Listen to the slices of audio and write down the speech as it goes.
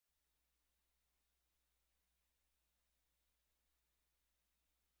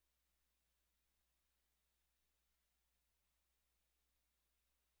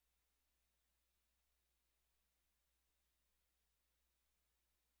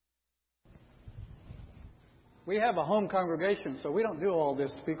We have a home congregation, so we don't do all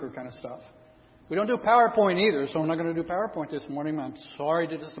this speaker kind of stuff. We don't do PowerPoint either, so I'm not going to do PowerPoint this morning. I'm sorry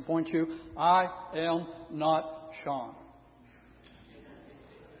to disappoint you. I am not Sean.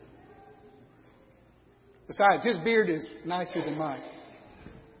 Besides, his beard is nicer than mine.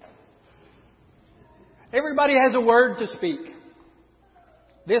 Everybody has a word to speak.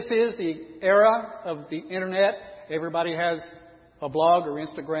 This is the era of the Internet. Everybody has a blog or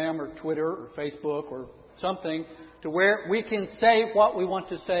Instagram or Twitter or Facebook or something to where we can say what we want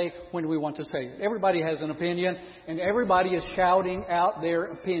to say when we want to say it. Everybody has an opinion, and everybody is shouting out their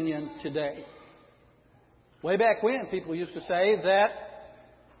opinion today. Way back when, people used to say that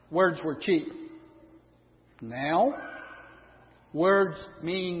words were cheap. Now, words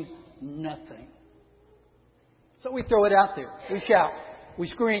mean nothing. So we throw it out there. We shout. We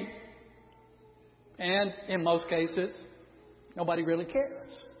scream. And in most cases, nobody really cares.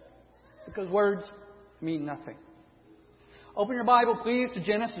 Because words mean nothing. Open your Bible, please, to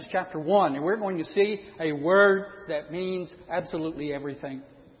Genesis chapter 1. And we're going to see a word that means absolutely everything.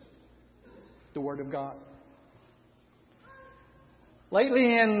 The Word of God.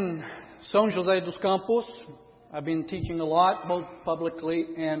 Lately in São José dos Campos, I've been teaching a lot, both publicly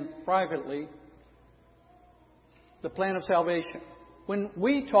and privately, the plan of salvation. When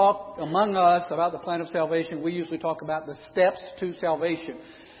we talk among us about the plan of salvation, we usually talk about the steps to salvation.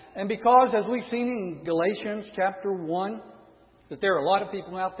 And because, as we've seen in Galatians chapter 1, that there are a lot of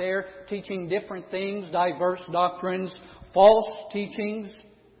people out there teaching different things, diverse doctrines, false teachings,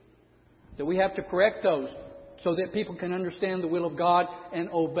 that we have to correct those so that people can understand the will of God and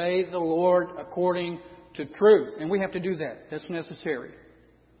obey the Lord according to truth. And we have to do that. That's necessary.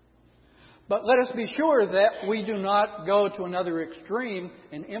 But let us be sure that we do not go to another extreme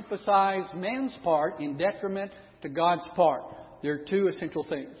and emphasize man's part in detriment to God's part. There are two essential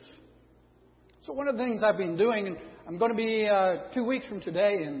things. So one of the things I've been doing, and I'm going to be 2 weeks from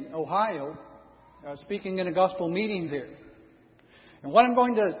today in Ohio, speaking in a gospel meeting there. And what I'm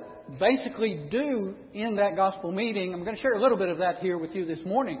going to basically do in that gospel meeting, I'm going to share a little bit of that here with you this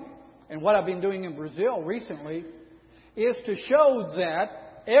morning. And what I've been doing in Brazil recently is to show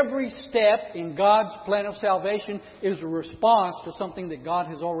that every step in God's plan of salvation is a response to something that God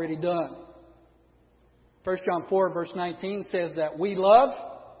has already done. 1 John 4 verse 19 says that we love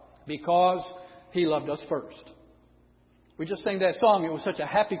because He loved us first. We just sang that song. It was such a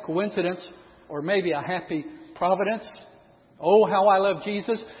happy coincidence, or maybe a happy providence. Oh, how I love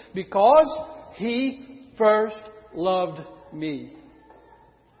Jesus, because He first loved me.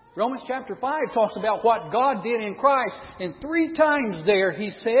 Romans chapter 5 talks about what God did in Christ. And 3 times there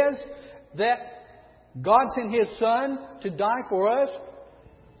He says that God sent His Son to die for us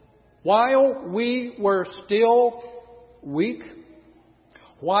while we were still weak,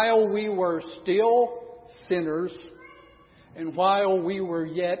 while we were still sinners, and while we were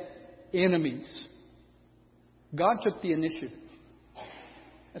yet enemies. God took the initiative.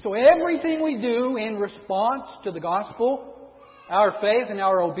 And so everything we do in response to the gospel, our faith and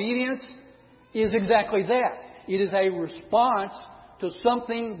our obedience, is exactly that. It is a response to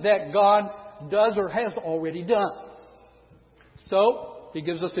something that God does or has already done. So, He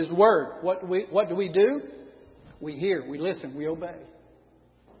gives us His Word. What do? We hear, we listen, we obey.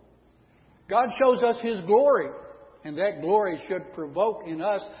 God shows us His glory. And that glory should provoke in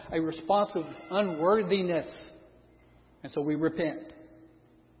us a response of unworthiness. And so we repent.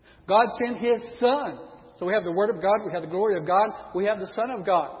 God sent His Son. So we have the Word of God, we have the glory of God, we have the Son of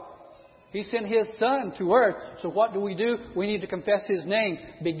God. He sent His Son to earth. So what do? We need to confess His name,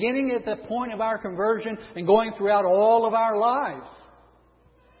 beginning at the point of our conversion and going throughout all of our lives.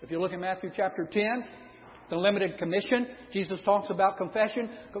 If you look at Matthew chapter 10, the limited commission, Jesus talks about confession.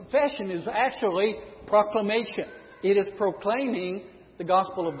 Confession is actually proclamation. It is proclaiming the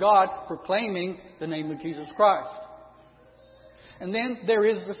gospel of God, proclaiming the name of Jesus Christ. And then there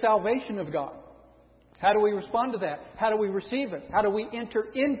is the salvation of God. How do we respond to that? How do we receive it? How do we enter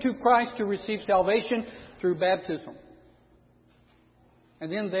into Christ to receive salvation? Through baptism.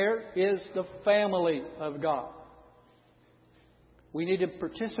 And then there is the family of God. We need to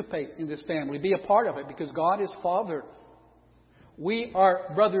participate in this family, be a part of it, because God is Father. We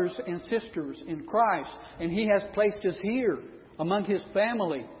are brothers and sisters in Christ, and He has placed us here among His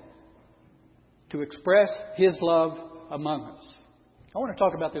family to express His love among us. I want to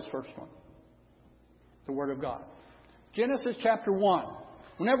talk about this first one, the Word of God. Genesis chapter 1.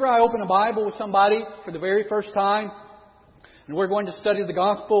 Whenever I open a Bible with somebody for the very first time, and we're going to study the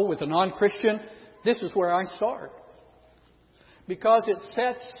gospel with a non-Christian, this is where I start. Because it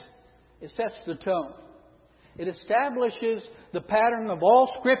sets the tone. It establishes the pattern of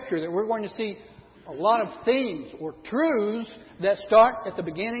all Scripture that we're going to see a lot of themes or truths that start at the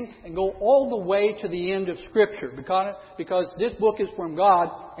beginning and go all the way to the end of Scripture. Because this book is from God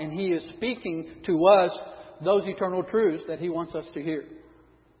and He is speaking to us those eternal truths that He wants us to hear.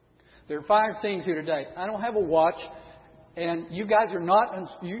 There are 5 things here today. I don't have a watch, and you guys are not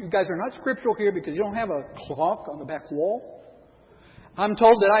scriptural here because you don't have a clock on the back wall. I'm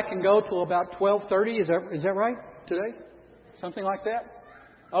told that I can go till about 12:30. Is that right today? Something like that?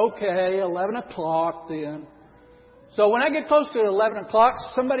 Okay, 11 o'clock then. So when I get close to 11 o'clock,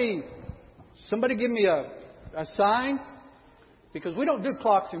 somebody give me a sign, because we don't do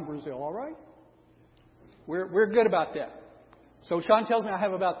clocks in Brazil, all right? We're good about that. So Sean tells me I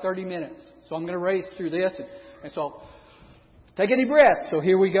have about 30 minutes. So I'm going to race through this. And so take a deep breath. So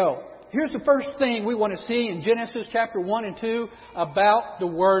here we go. Here's the first thing we want to see in Genesis chapter 1 and 2 about the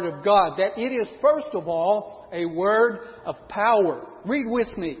Word of God. That it is, first of all, a word of power. Read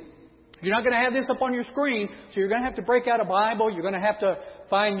with me. You're not going to have this up on your screen, so you're going to have to break out a Bible. You're going to have to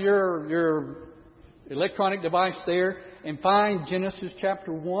find your electronic device there and find Genesis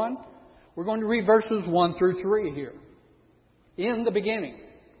chapter 1. We're going to read verses 1 through 3 here. In the beginning,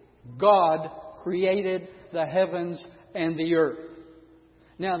 God created the heavens and the earth.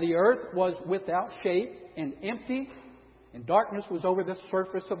 Now the earth was without shape and empty, and darkness was over the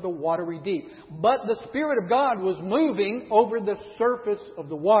surface of the watery deep. But the Spirit of God was moving over the surface of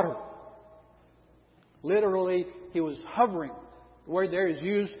the water. Literally, He was hovering. The word there is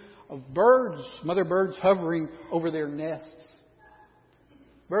used of birds, mother birds hovering over their nests.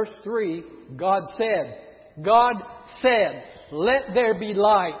 Verse 3, God said, "Let there be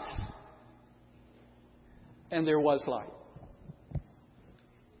light." And there was light.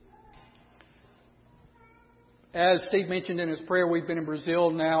 As Steve mentioned in his prayer, we've been in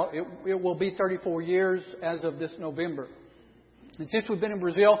Brazil now. It will be 34 years as of this November. And since we've been in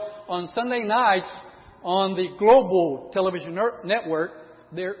Brazil, on Sunday nights on the global television network,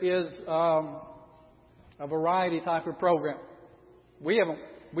 there is a variety type of program. We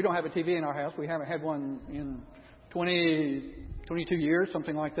don't have a TV in our house. We haven't had one in 22 years,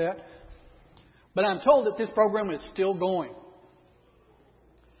 something like that. But I'm told that this program is still going.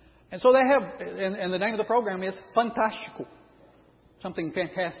 And so they have, and the name of the program is Fantástico. Something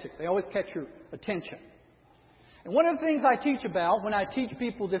fantastic. They always catch your attention. And one of the things I teach about when I teach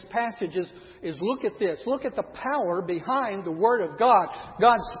people this passage is look at this. Look at the power behind the Word of God.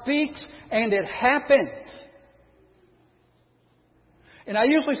 God speaks and it happens. And I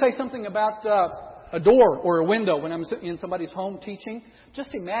usually say something about a door or a window when I'm in somebody's home teaching.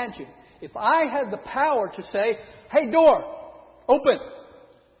 Just imagine if I had the power to say, "Hey, door, open."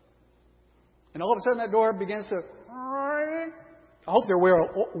 And all of a sudden that door begins to... I hope they're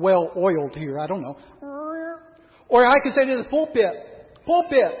well oiled here. I don't know. Or I could say to the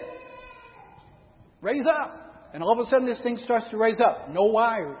pulpit, raise up. And all of a sudden this thing starts to raise up. No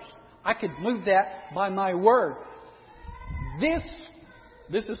wires. I could move that by my word. This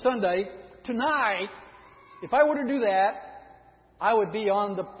is Sunday. Tonight, if I were to do that, I would be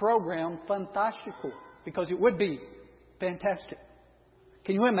on the program Fantástico, because it would be fantastic.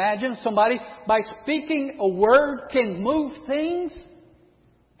 Can you imagine somebody, by speaking a word, can move things?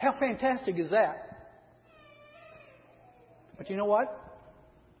 How fantastic is that? But you know what?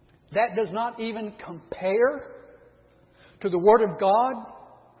 That does not even compare to the Word of God,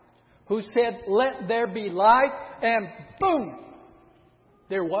 who said, "Let there be light," and boom,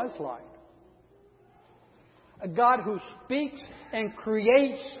 there was light. A God who speaks and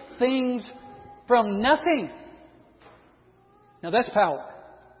creates things from nothing. Now that's power.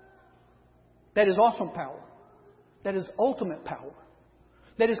 That is awesome power. That is ultimate power.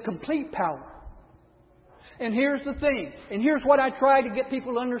 That is complete power. And here's the thing. And here's what I try to get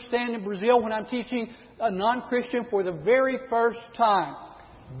people to understand in Brazil when I'm teaching a non-Christian for the very first time.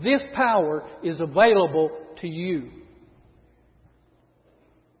 This power is available to you.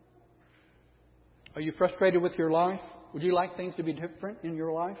 Are you frustrated with your life? Would you like things to be different in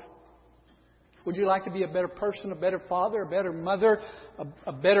your life? Would you like to be a better person, a better father, a better mother,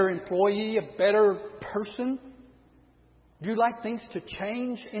 a better employee, a better person? Would you like things to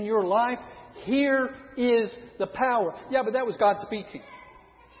change in your life? Here is the power. Yeah, but that was God speaking.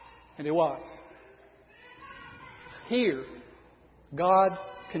 And it was. Here, God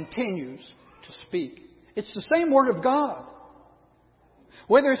continues to speak. It's the same Word of God.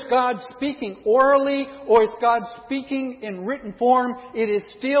 Whether it's God speaking orally or it's God speaking in written form, it is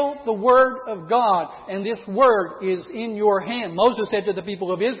still the Word of God. And this Word is in your hand. Moses said to the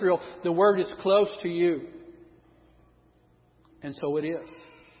people of Israel, "The Word is close to you." And so it is.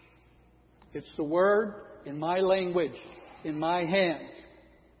 It's the Word in my language, in my hands.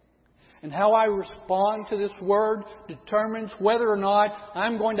 And how I respond to this Word determines whether or not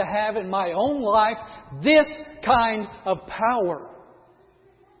I'm going to have in my own life this kind of power.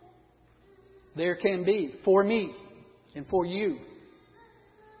 There can be, for me and for you,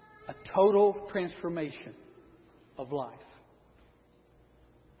 a total transformation of life.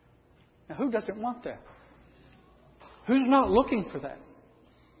 Now, who doesn't want that? Who's not looking for that?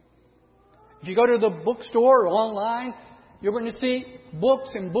 If you go to the bookstore or online, you're going to see books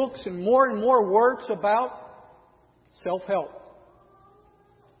and more works about self-help.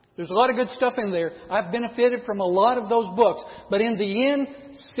 There's a lot of good stuff in there. I've benefited from a lot of those books. But in the end,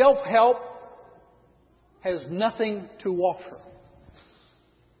 self-help has nothing to offer,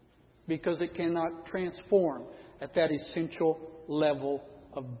 because it cannot transform at that essential level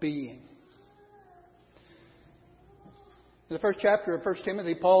of being. In the first chapter of 1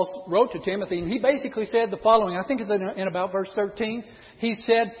 Timothy, Paul wrote to Timothy, and he basically said the following. I think it's in about verse 13. He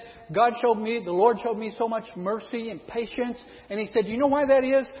said, the Lord showed me so much mercy and patience. And he said, you know why that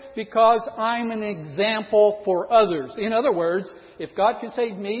is? Because I'm an example for others. In other words, if God can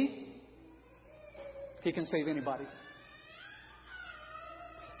save me, He can save anybody.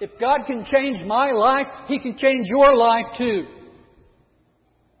 If God can change my life, He can change your life too.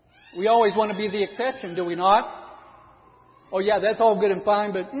 We always want to be the exception, do we not? Oh yeah, that's all good and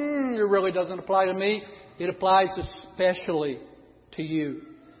fine, but it really doesn't apply to me. It applies especially to you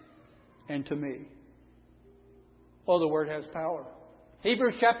and to me. Oh, the Word has power.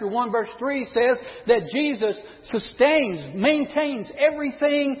 Hebrews chapter 1 verse 3 says that Jesus maintains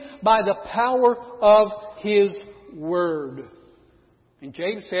everything by the power of His Word. And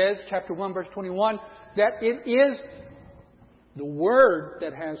James says, chapter 1 verse 21, that it is the Word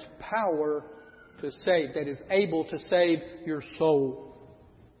that has power to save, that is able to save your soul.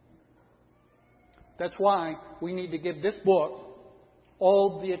 That's why we need to give this book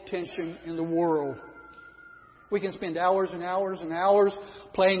all the attention in the world. We can spend hours and hours and hours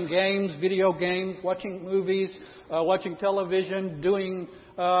playing games, video games, watching movies, watching television, doing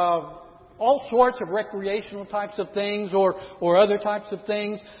all sorts of recreational types of things or other types of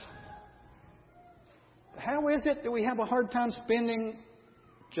things. How is it that we have a hard time spending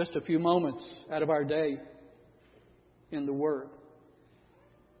just a few moments out of our day in the Word?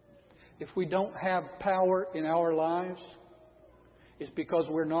 If we don't have power in our lives, it's because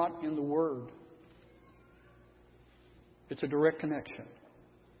we're not in the Word. It's a direct connection.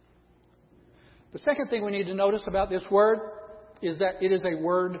 The second thing we need to notice about this Word is that it is a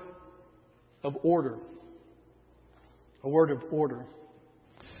word of order. A word of order.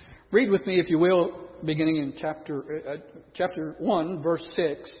 Read with me, if you will, beginning in chapter 1, verse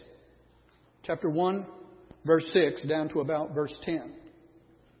 6. Chapter 1, verse 6, down to about verse 10.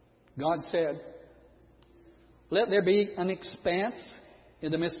 God said, "Let there be an expanse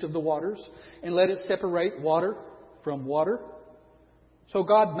in the midst of the waters, and let it separate water from water." So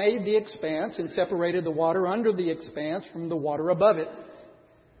God made the expanse and separated the water under the expanse from the water above it.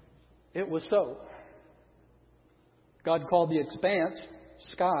 It was so. God called the expanse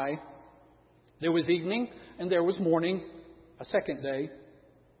sky. There was evening and there was morning, a second day.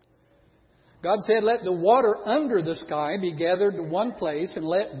 God said, "Let the water under the sky be gathered to one place, and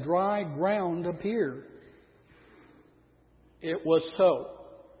let dry ground appear." It was so.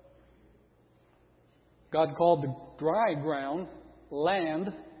 God called the dry ground land,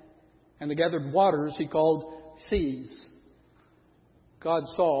 and the gathered waters He called seas. God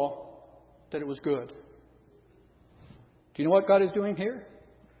saw that it was good. Do you know what God is doing here?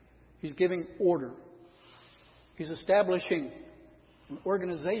 He's giving order. He's establishing an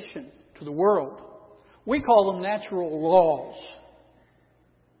organization to the world. We call them natural laws.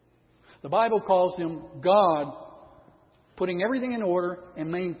 The Bible calls them God putting everything in order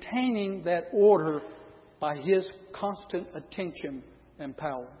and maintaining that order by His constant attention and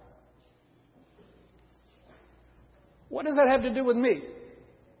power. What does that have to do with me?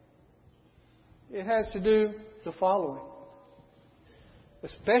 It has to do the following.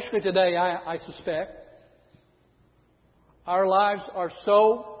 Especially today, I suspect, our lives are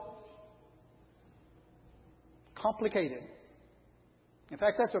so complicated. In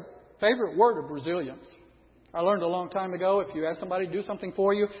fact, that's a favorite word of Brazilians. I learned a long time ago, if you ask somebody to do something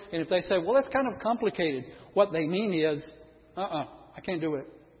for you, and if they say, "Well, that's kind of complicated," what they mean is, I can't do it.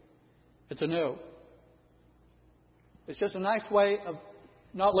 It's a no. It's just a nice way of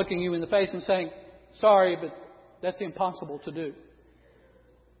not looking you in the face and saying, "Sorry, but that's impossible to do."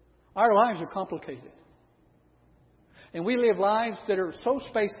 Our lives are complicated. And we live lives that are so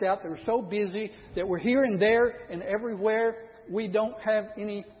spaced out, that are so busy, that we're here and there and everywhere. We don't have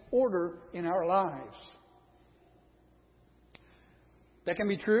any order in our lives. That can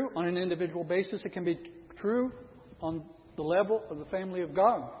be true on an individual basis. It can be true on the level of the family of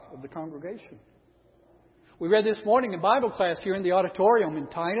God, of the congregation. We read this morning in Bible class here in the auditorium in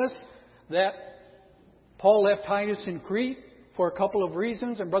Titus that Paul left Titus in Crete for a couple of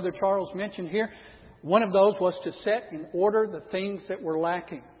reasons, and Brother Charles mentioned here, one of those was to set in order the things that were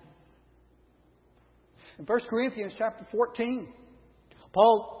lacking. In 1 Corinthians chapter 14,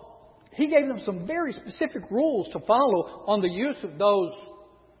 Paul, he gave them some very specific rules to follow on the use of those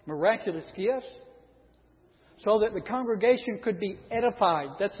miraculous gifts so that the congregation could be edified.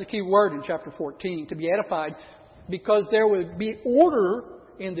 That's the key word in chapter 14, to be edified, because there would be order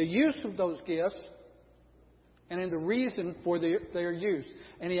in the use of those gifts and in the reason for their use.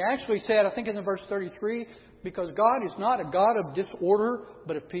 And he actually said, I think in the verse 33, because God is not a God of disorder,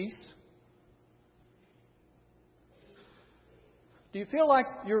 but of peace. Do you feel like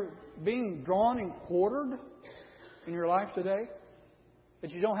you're being drawn and quartered in your life today?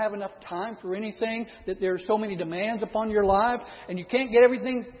 That you don't have enough time for anything? That there are so many demands upon your life and you can't get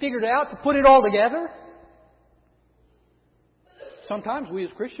everything figured out to put it all together? Sometimes we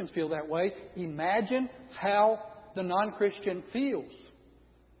as Christians feel that way. Imagine how the non-Christian feels.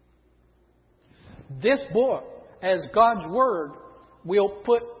 This book, as God's Word, will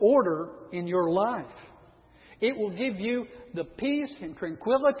put order in your life. It will give you the peace and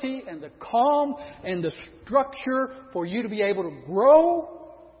tranquility and the calm and the structure for you to be able to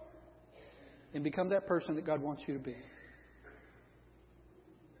grow and become that person that God wants you to be.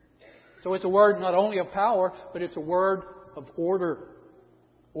 So it's a word not only of power, but it's a word of order.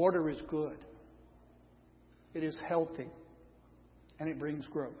 Order is good. It is healthy. And it brings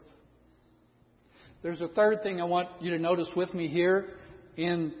growth. There's a third thing I want you to notice with me here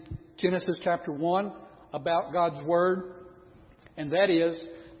in Genesis chapter 1 about God's Word. And that is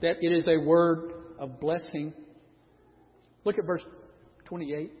that it is a word of blessing. Look at verse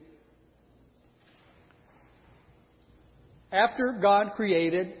 28. After God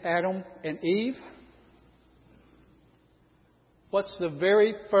created Adam and Eve, what's the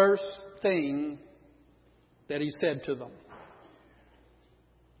very first thing that He said to them?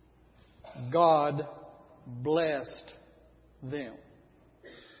 God blessed them.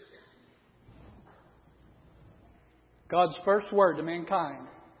 God's first word to mankind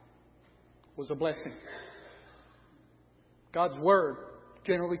was a blessing. God's word,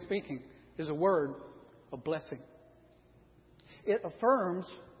 generally speaking, is a word of blessing. It affirms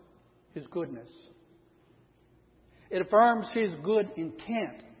His goodness. It affirms His good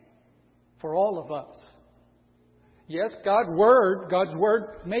intent for all of us. Yes, God's word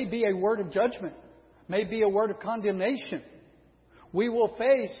may be a word of judgment, may be a word of condemnation. We will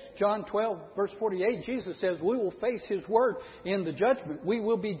face, John 12, verse 48, Jesus says, we will face His word in the judgment. We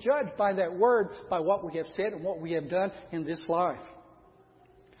will be judged by that word, by what we have said and what we have done in this life.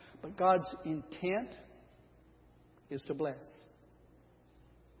 But God's intent is to bless.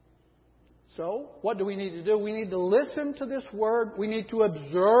 So, what do we need to do? We need to listen to this word. We need to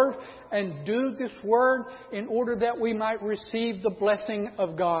observe and do this word in order that we might receive the blessing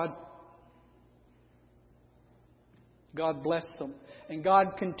of God. God bless them. And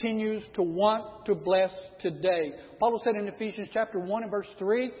God continues to want to bless today. Paul said in Ephesians chapter 1 and verse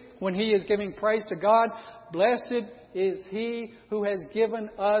 3, when he is giving praise to God, blessed is He who has given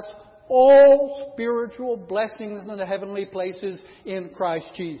us all spiritual blessings in the heavenly places in Christ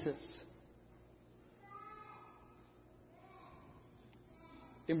Jesus.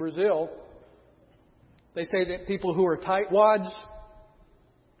 In Brazil, they say that people who are tightwads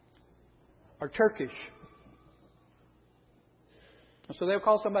are Turkish. So they'll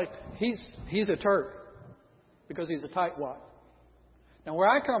call somebody, he's a Turk because he's a tightwad. Now where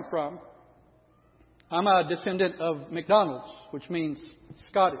I come from, I'm a descendant of McDonald's, which means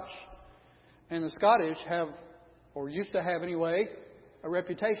Scottish. And the Scottish have, or used to have anyway, a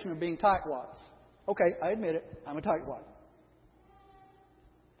reputation of being tightwads. Okay, I admit it, I'm a tightwad.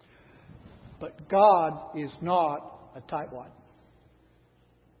 But God is not a tightwad.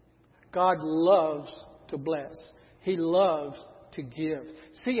 God loves to bless. He loves to give.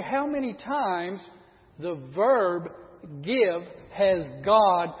 See how many times the verb give has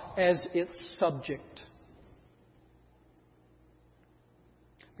God as its subject.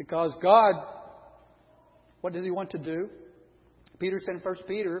 Because God, what does He want to do? Peter said in 1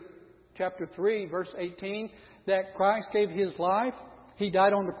 Peter chapter 3, verse 18, that Christ gave His life. He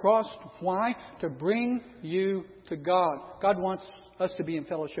died on the cross. Why? To bring you to God. God wants us to be in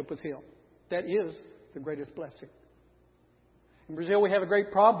fellowship with Him. That is the greatest blessing. In Brazil, we have a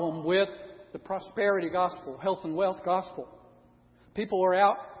great problem with the prosperity gospel, health and wealth gospel. People are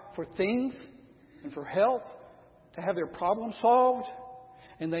out for things and for health, to have their problems solved.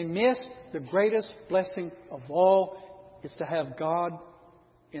 And they miss the greatest blessing of all is to have God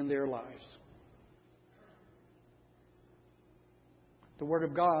in their lives. The Word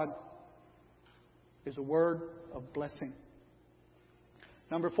of God is a word of blessing.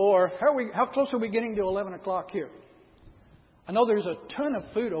 Number 4, how close are we getting to 11 o'clock here? I know there's a ton of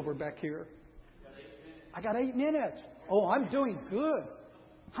food over back here. I got 8 minutes. Oh, I'm doing good.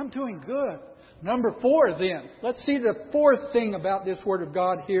 I'm doing good. Number 4 then. Let's see the 4th thing about this Word of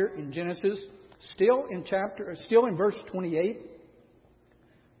God here in Genesis. Still in verse 28.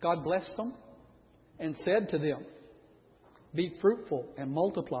 God blessed them and said to them, "Be fruitful and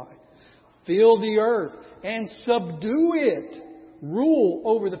multiply. Fill the earth and subdue it. Rule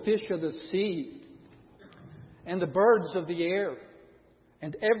over the fish of the sea and the birds of the air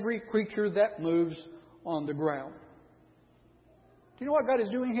and every creature that moves on the ground." Do you know what God is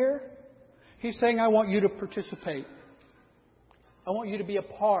doing here? He's saying, I want you to participate. I want you to be a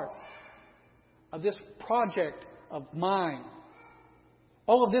part of this project of mine.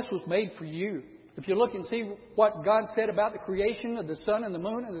 All of this was made for you. If you look and see what God said about the creation of the sun and the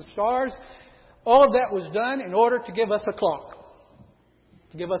moon and the stars, all of that was done in order to give us a clock,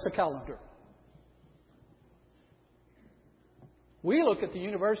 to give us a calendar. We look at the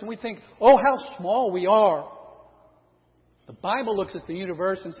universe and we think, oh, how small we are. The Bible looks at the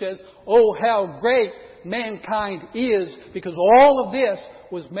universe and says, oh, how great mankind is, because all of this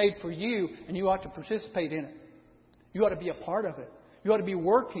was made for you and you ought to participate in it. You ought to be a part of it. You ought to be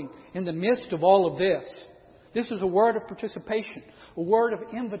working in the midst of all of this. This is a word of participation, a word of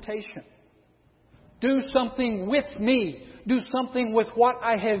invitation. Do something with me. Do something with what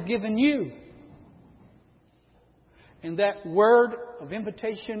I have given you. And that word of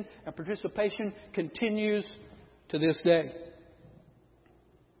invitation and participation continues to this day.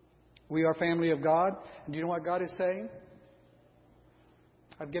 We are family of God. And do you know what God is saying?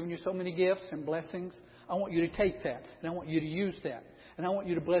 I've given you so many gifts and blessings. I want you to take that. And I want you to use that. And I want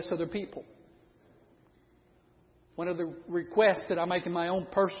you to bless other people. One of the requests that I make in my own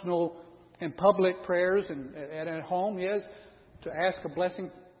personal and public prayers and at home is to ask a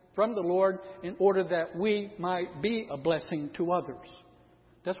blessing from the Lord in order that we might be a blessing to others.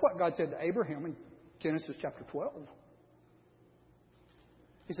 That's what God said to Abraham in Genesis chapter 12.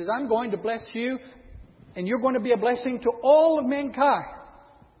 He says, I'm going to bless you and you're going to be a blessing to all of mankind.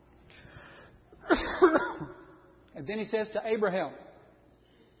 And then he says to Abraham,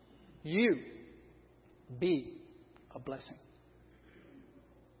 you be a blessing.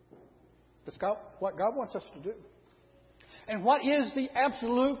 That's what God wants us to do. And what is the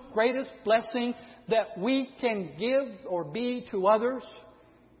absolute greatest blessing that we can give or be to others?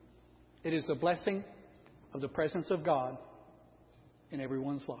 It is the blessing of the presence of God in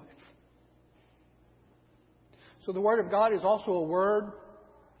everyone's life. So the Word of God is also a word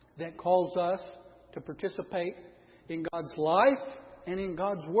that calls us to participate in God's life and in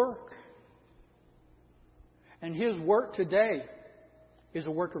God's work. And His work today is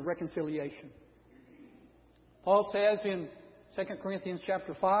a work of reconciliation. Paul says in 2 Corinthians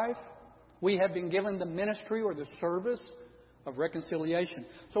chapter 5, we have been given the ministry or the service of reconciliation.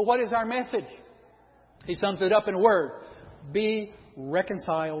 So what is our message? He sums it up in a word. Be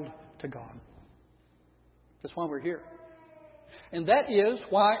reconciled to God. That's why we're here. And that is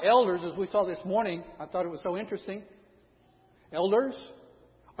why elders, as we saw this morning, I thought it was so interesting. Elders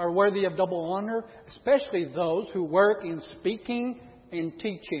are worthy of double honor, especially those who work in speaking and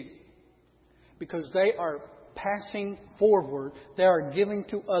teaching. Because they are passing forward. They are giving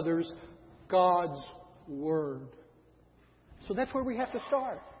to others God's Word. So that's where we have to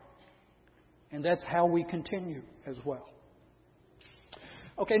start. And that's how we continue as well.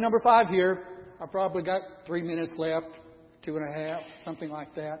 Okay, number 5 here. I probably got 3 minutes left, 2.5, something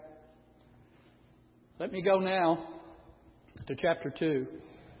like that. Let me go now to chapter 2.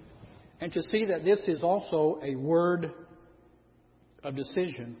 And to see that this is also a word of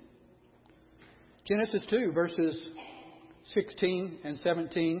decision. Genesis 2, verses 16 and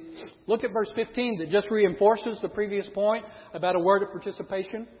 17. Look at verse 15 that just reinforces the previous point about a word of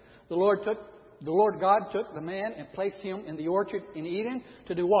participation. The Lord God took the man and placed him in the orchard in Eden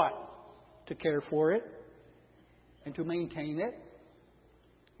to do what? To care for it and to maintain it.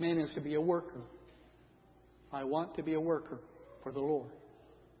 Man is to be a worker. I want to be a worker for the Lord.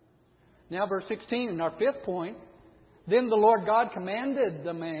 Now verse 16, in our 5th point. Then the Lord God commanded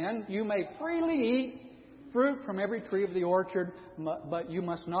the man, you may freely eat fruit from every tree of the orchard, but you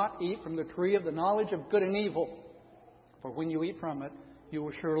must not eat from the tree of the knowledge of good and evil. For when you eat from it, you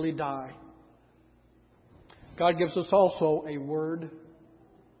will surely die. God gives us also a word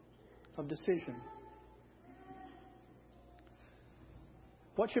of decision.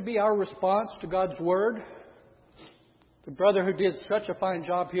 What should be our response to God's Word? The brother who did such a fine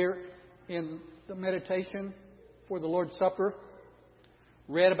job here in the meditation for the Lord's Supper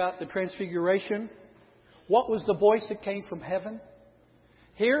read about the Transfiguration. What was the voice that came from heaven?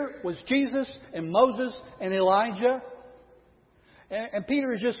 Here was Jesus and Moses and Elijah. And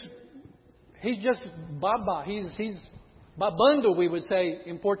Peter is he's just baba. He's babando, we would say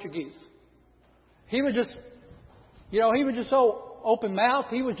in Portuguese. He was just, he was just so open mouthed.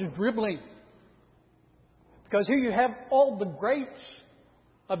 He was just dribbling. Because here you have all the greats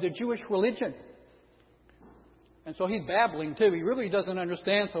of the Jewish religion. And so he's babbling too. He really doesn't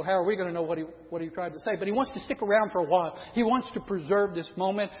understand, so how are we going to know what he tried to say? But he wants to stick around for a while. He wants to preserve this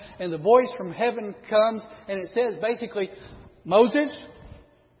moment. And the voice from heaven comes, and it says basically, Moses,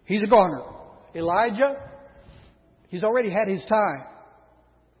 he's a goner. Elijah, he's already had his time.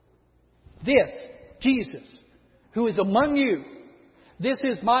 This, Jesus, who is among you, this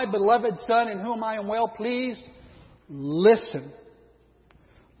is my beloved Son in whom I am well pleased. Listen.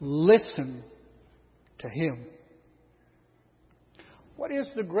 Listen to Him. What is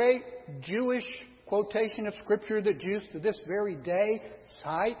the great Jewish quotation of Scripture that Jews to this very day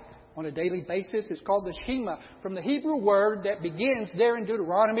cite on a daily basis? It's called the Shema, from the Hebrew word that begins there in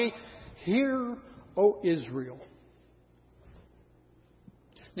Deuteronomy, Hear, O Israel.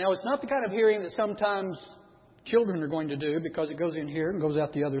 Now, it's not the kind of hearing that sometimes children are going to do, because it goes in here and goes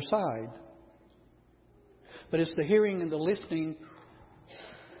out the other side. But it's the hearing and the listening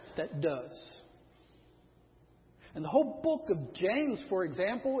that does. And the whole book of James, for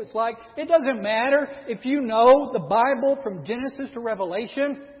example, it's like, it doesn't matter if you know the Bible from Genesis to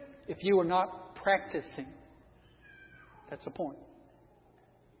Revelation if you are not practicing. That's the point.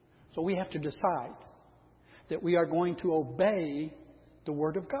 So we have to decide that we are going to obey the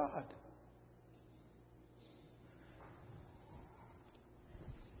Word of God.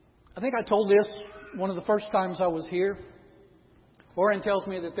 I think I told this one of the first times I was here. Warren tells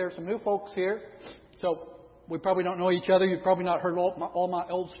me that there are some new folks here. So we probably don't know each other. You've probably not heard all my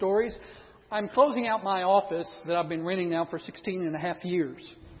old stories. I'm closing out my office that I've been renting now for 16 and a half years.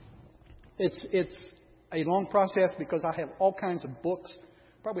 It's a long process because I have all kinds of books.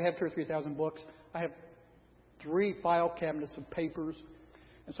 Probably have 2,000 or 3,000 books. I have 3 file cabinets of papers.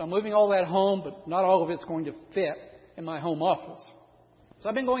 And so I'm moving all that home, but not all of it's going to fit in my home office. So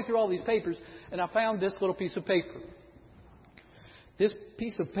I've been going through all these papers, and I found this little piece of paper. This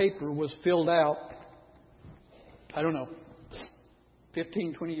piece of paper was filled out,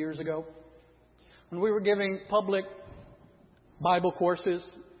 15, 20 years ago, when we were giving public Bible courses,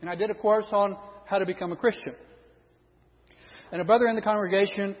 and I did a course on how to become a Christian. And a brother in the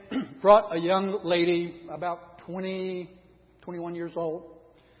congregation brought a young lady, about 20, 21 years old,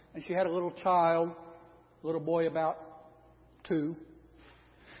 and she had a little child, a little boy about 2,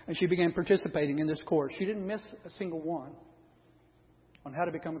 and she began participating in this course. She didn't miss a single one on how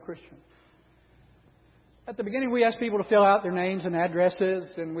to become a Christian. At the beginning, we ask people to fill out their names and addresses,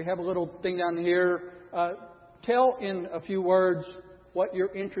 and we have a little thing down here. Tell in a few words what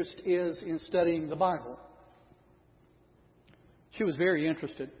your interest is in studying the Bible. She was very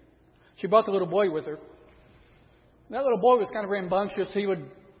interested. She brought the little boy with her. That little boy was kind of rambunctious. He would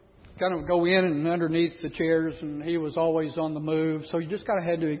kind of go in and underneath the chairs, and he was always on the move. So you just kind of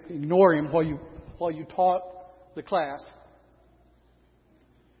had to ignore him while you taught the class.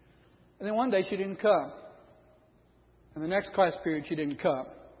 And then one day she didn't come. And the next class period she didn't come.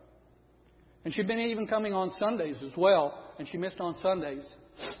 And she'd been even coming on Sundays as well, and she missed on Sundays.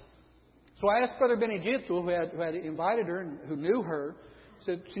 So I asked Brother Benedito, who had invited her and who knew her,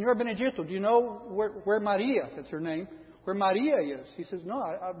 said, Senor Benedito, do you know where Maria, that's her name, where Maria is? He says, no,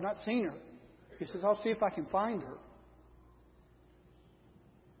 I've not seen her. He says, I'll see if I can find her.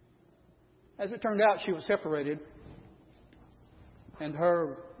 As it turned out, she was separated. And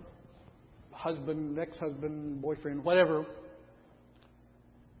her husband, ex-husband, boyfriend, whatever,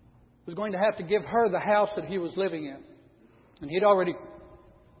 was going to have to give her the house that he was living in. And he'd already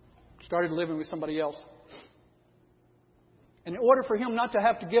started living with somebody else. And in order for him not to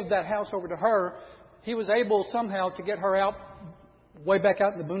have to give that house over to her, he was able somehow to get her out, way back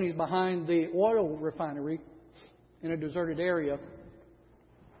out in the boonies behind the oil refinery in a deserted area.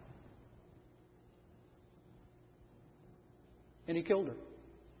 And he killed her.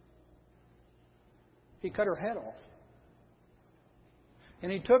 He cut her head off.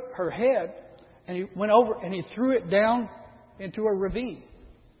 And he took her head and he went over and he threw it down into a ravine.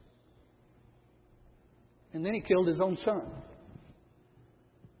 And then he killed his own son.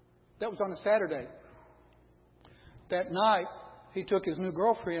 That was on a Saturday. That night, he took his new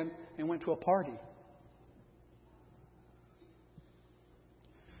girlfriend and went to a party.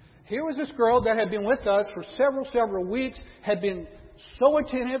 Here was this girl that had been with us for several weeks, had been so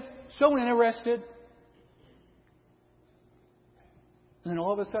attentive, so interested. And then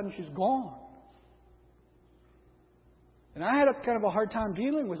all of a sudden she's gone. And I had kind of a hard time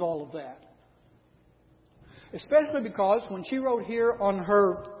dealing with all of that. Especially because when she wrote here on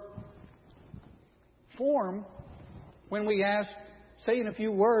her form, when we asked, say in a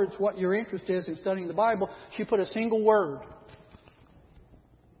few words what your interest is in studying the Bible, she put a single word.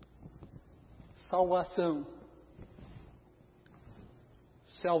 Salvação.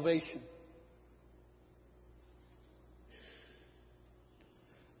 Salvation.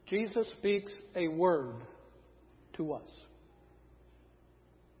 Jesus speaks a word to us.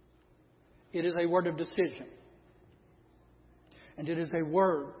 It is a word of decision. And it is a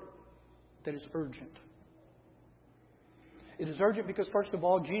word that is urgent. It is urgent because, first of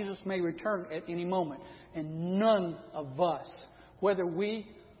all, Jesus may return at any moment. And none of us, whether we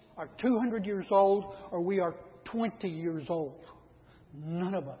are 200 years old or we are 20 years old,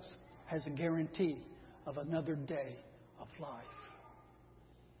 none of us has a guarantee of another day of life.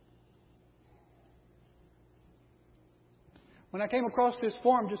 When I came across this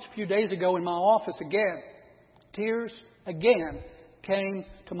form just a few days ago in my office again, tears again came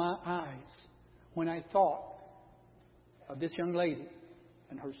to my eyes when I thought of this young lady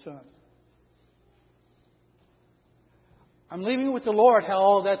and her son. I'm leaving with the Lord how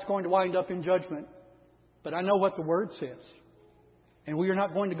all that's going to wind up in judgment. But I know what the Word says. And we are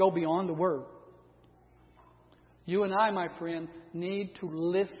not going to go beyond the Word. You and I, my friend, need to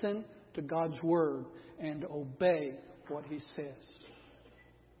listen to God's Word and obey what He says.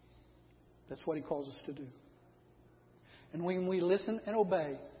 That's what He calls us to do. And when we listen and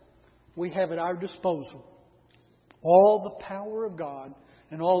obey, we have at our disposal all the power of God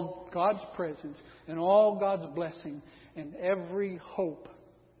and all God's presence and all God's blessing and every hope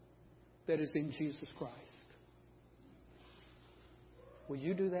that is in Jesus Christ. Will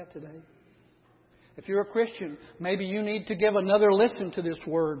you do that today? If you're a Christian, maybe you need to give another listen to this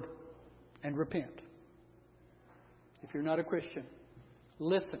word and repent. If you're not a Christian,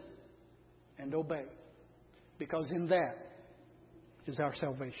 listen and obey, because in that is our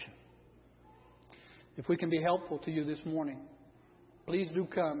salvation. If we can be helpful to you this morning, please do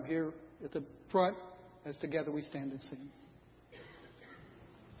come here at the front as together we stand and sing.